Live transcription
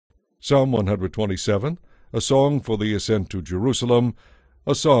Psalm 127, a song for the ascent to Jerusalem,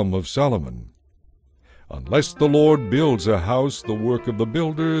 a psalm of Solomon. Unless the Lord builds a house, the work of the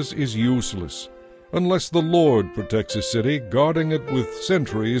builders is useless. Unless the Lord protects a city, guarding it with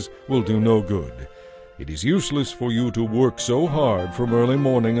sentries will do no good. It is useless for you to work so hard from early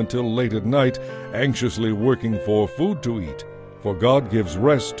morning until late at night, anxiously working for food to eat, for God gives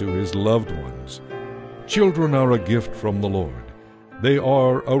rest to his loved ones. Children are a gift from the Lord. They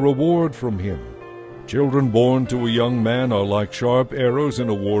are a reward from him. Children born to a young man are like sharp arrows in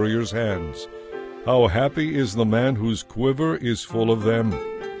a warrior's hands. How happy is the man whose quiver is full of them!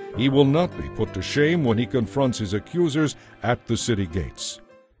 He will not be put to shame when he confronts his accusers at the city gates.